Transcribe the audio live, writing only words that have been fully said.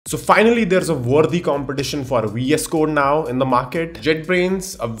So finally, there's a worthy competition for VS Code now in the market.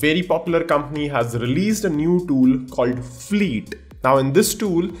 JetBrains, a very popular company, has released a new tool called Fleet. Now in this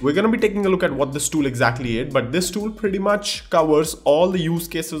tool, we're going to be taking a look at what this tool exactly is, but this tool pretty much covers all the use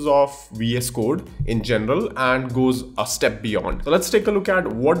cases of VS Code in general and goes a step beyond. So let's take a look at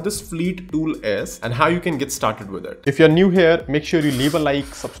what this Fleet tool is and how you can get started with it. If you're new here, make sure you leave a like,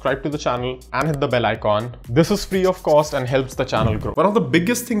 subscribe to the channel and hit the bell icon. This is free of cost and helps the channel grow. One of the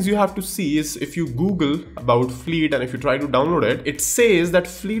biggest things you have to see is if you Google about Fleet and if you try to download it, it says that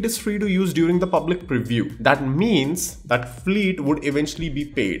Fleet is free to use during the public preview. That means that Fleet would eventually be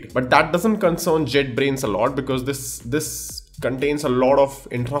paid, but that doesn't concern JetBrains a lot because this contains a lot of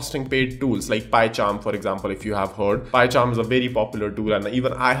interesting paid tools like PyCharm, for example. If you have heard, PyCharm is a very popular tool and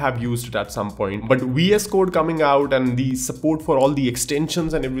even I have used it at some point. But VS Code coming out and the support for all the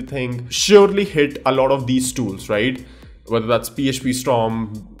extensions and everything surely hit a lot of these tools, right? Whether that's PHP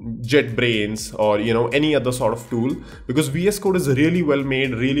Storm, JetBrains, or any other sort of tool, because VS Code is really well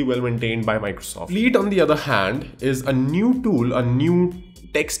made, really well maintained by Microsoft. Fleet, on the other hand, is a new tool, a new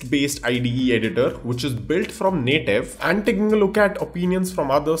text-based IDE editor, which is built from native. And taking a look at opinions from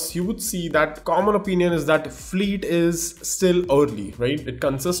others, you would see that common opinion is that Fleet is still early, right? It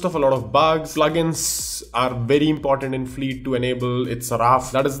consists of a lot of bugs. Plugins are very important in Fleet to enable. It's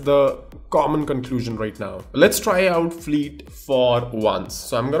rough. That is the common conclusion right now. Let's try out Fleet for once.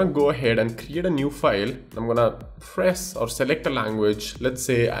 So I'm gonna go ahead and create a new file. I'm gonna press or select a language. Let's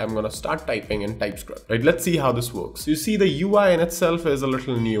say I'm gonna start typing in TypeScript, right? Let's see how this works. You see the UI in itself is a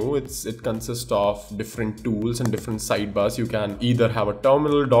little new. It consists of different tools and different sidebars. You can either have a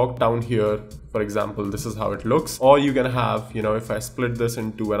terminal docked down here. For example, this is how it looks, or you can have, if I split this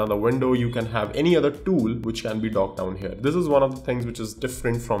into another window, you can have any other tool which can be docked down here. This is one of the things which is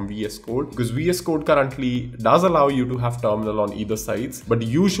different from VS Code, because VS Code currently does allow you to have terminal on either sides, but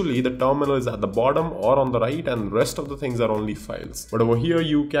usually the terminal is at the bottom or on the right and the rest of the things are only files. But over here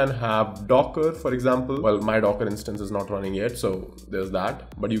you can have Docker, for example. Well, my Docker instance is not running yet, so there's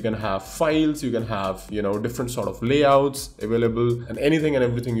that. But you can have files, you can have, different sort of layouts available and anything and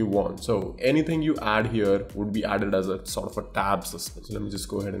everything you want. So anything you add here would be added as a sort of a tab system. So let me just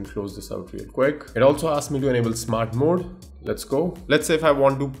go ahead and close this out real quick. It also asks me to enable smart mode. Let's go. Let's say if I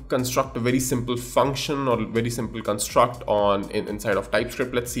want to construct a very simple function or very simple construct inside of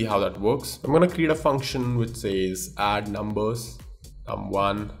TypeScript, let's see how that works. I'm going to create a function which says add numbers,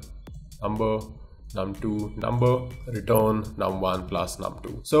 num1, number, num2, number, return num1 plus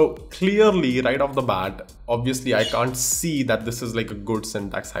num2. So clearly right off the bat, obviously I can't see that this is like a good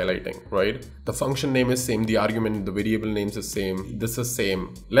syntax highlighting, right? The function name is same, the argument, the variable names is same, this is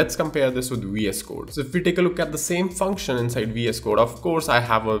same. Let's compare this with VS Code. So if we take a look at the same function inside VS Code, of course I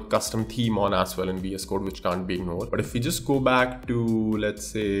have a custom theme on as well in VS Code, which can't be ignored. But if we just go back to, let's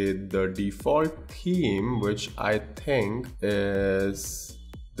say, the default theme, which I think is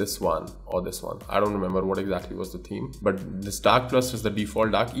this one or this one, I don't remember what exactly was the theme, but this dark plus is the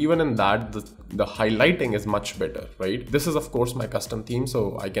default dark. Even in that, the highlighting is much better, right? This is of course my custom theme,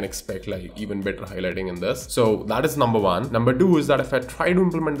 so I can expect like even better highlighting in this. So that is number one. Number two is that if I try to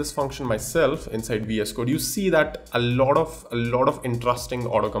implement this function myself inside VS Code, you see that a lot of interesting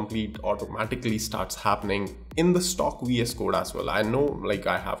autocomplete automatically starts happening in the stock VS Code as well. I know, like,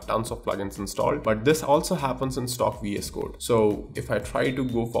 I have tons of plugins installed, but this also happens in stock VS Code. So if I try to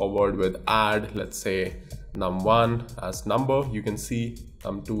go forward with add, let's say num1 as number, you can see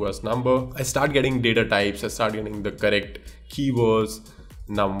num2 as number. I start getting data types, I start getting the correct keywords,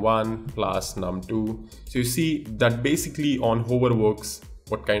 num1 plus num2. So you see that basically on hover works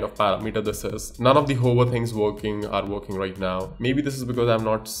what kind of parameter this is. None of the hover things are working right now. Maybe this is because I have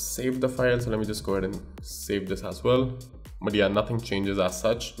not saved the file, so let me just go ahead and save this as well. But yeah, nothing changes as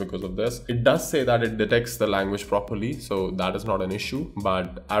such because of this. It does say that it detects the language properly, so that is not an issue.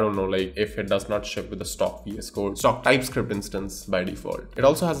 But I don't know, like, if it does not ship with the stock VS Code, stock TypeScript instance by default. It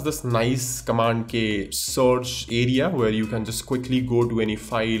also has this nice Command K search area where you can just quickly go to any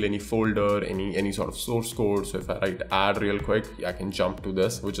file, any folder, any sort of source code. So if I write add real quick, I can jump to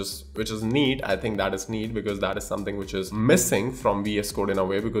this, which is neat. I think that is neat because that is something which is missing from VS Code in a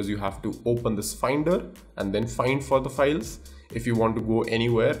way, because you have to open this finder and then find for the files. If you want to go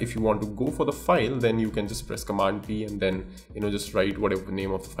anywhere, if you want to go for the file, then you can just press Command P and then, just write whatever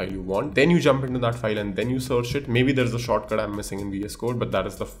name of the file you want. Then you jump into that file and then you search it. Maybe there's a shortcut I'm missing in VS Code, but that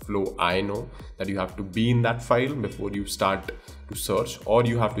is the flow I know, that you have to be in that file before you start to search, or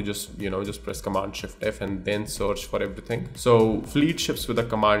you have to just, just press Command Shift F and then search for everything. So Fleet ships with a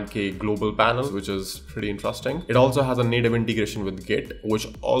Command K global panel, which is pretty interesting. It also has a native integration with Git, which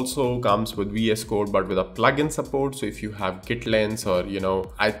also comes with VS Code, but with a plugin support. So if you have Git Lens, or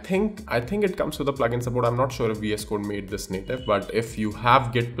I think it comes with a plugin support. I'm not sure if VS Code made this native, but if you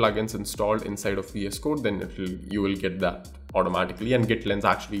have Git plugins installed inside of VS Code, then you will get that automatically. And Git Lens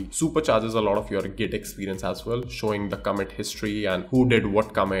actually supercharges a lot of your Git experience as well, showing the commit history and who did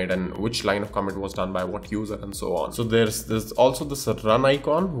what commit and which line of commit was done by what user and so on. So there's also this run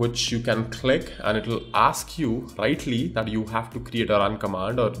icon which you can click, and it will ask you rightly that you have to create a run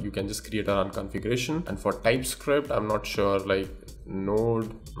command, or you can just create a run configuration. And for TypeScript, I'm not sure, like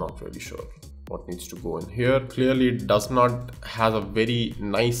Node, not really sure what needs to go in here. Clearly it does not have a very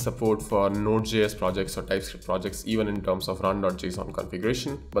nice support for Node.js projects or TypeScript projects, even in terms of run.json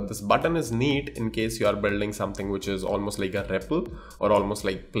configuration. But this button is neat in case you are building something which is almost like a REPL, or almost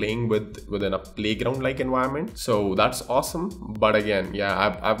like playing within a playground like environment. So that's awesome. But again,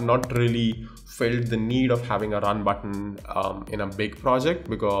 yeah, I've not really felt the need of having a run button in a big project,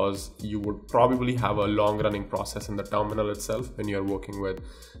 because you would probably have a long running process in the terminal itself when you're working with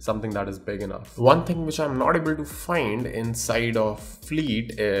something that is big enough. One thing which I'm not able to find inside of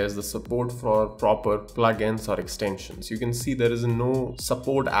Fleet is the support for proper plugins or extensions. You can see there is no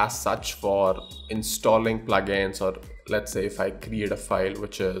support as such for installing plugins, or let's say if I create a file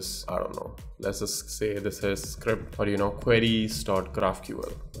which is, I don't know, let's just say this is script, or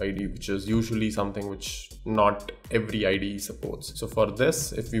queries.graphql, right, which is usually something which not every IDE supports. So for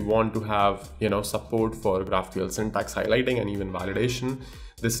this, if we want to have support for GraphQL syntax highlighting and even validation,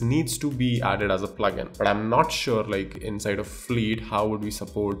 this needs to be added as a plugin. But I'm not sure, like inside of Fleet, how would we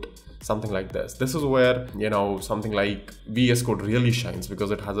support something like this? This is where something like VS Code really shines,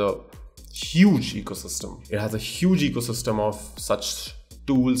 because it has a huge ecosystem. It has a huge ecosystem of such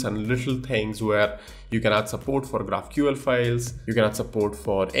tools and little things where you can add support for GraphQL files, you can add support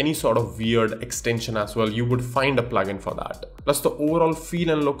for any sort of weird extension as well. You would find a plugin for that. Plus the overall feel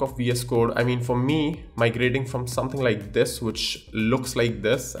and look of VS Code, I mean, for me, migrating from something like this, which looks like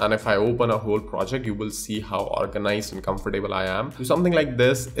this, and if I open a whole project, you will see how organized and comfortable I am, to something like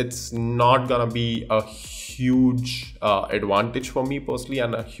this, it's not gonna be a huge advantage for me personally,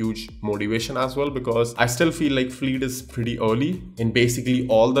 and a huge motivation as well, because I still feel like Fleet is pretty early in basically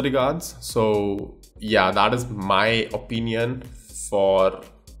all the regards. So yeah, that is my opinion for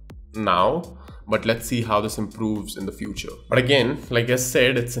now, but let's see how this improves in the future. But again, like I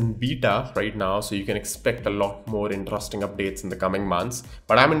said, it's in beta right now, so you can expect a lot more interesting updates in the coming months.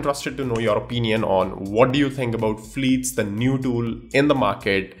 But I'm interested to know your opinion on what do you think about Fleets, the new tool in the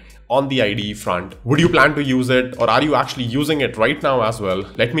market on the IDE front. Would you plan to use it, or are you actually using it right now as well?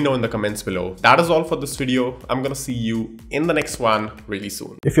 Let me know in the comments below. That is all for this video. I'm gonna see you in the next one really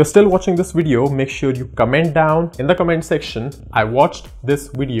soon. If you're still watching this video, make sure you comment down in the comment section, I watched this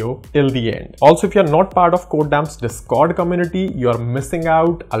video till the end. Also, if you're not part of CodeDamm's Discord community, you're missing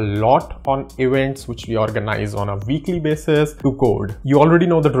out a lot on events which we organize on a weekly basis to code. You already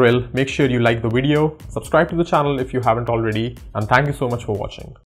know the drill. Make sure you like the video, subscribe to the channel if you haven't already, and thank you so much for watching.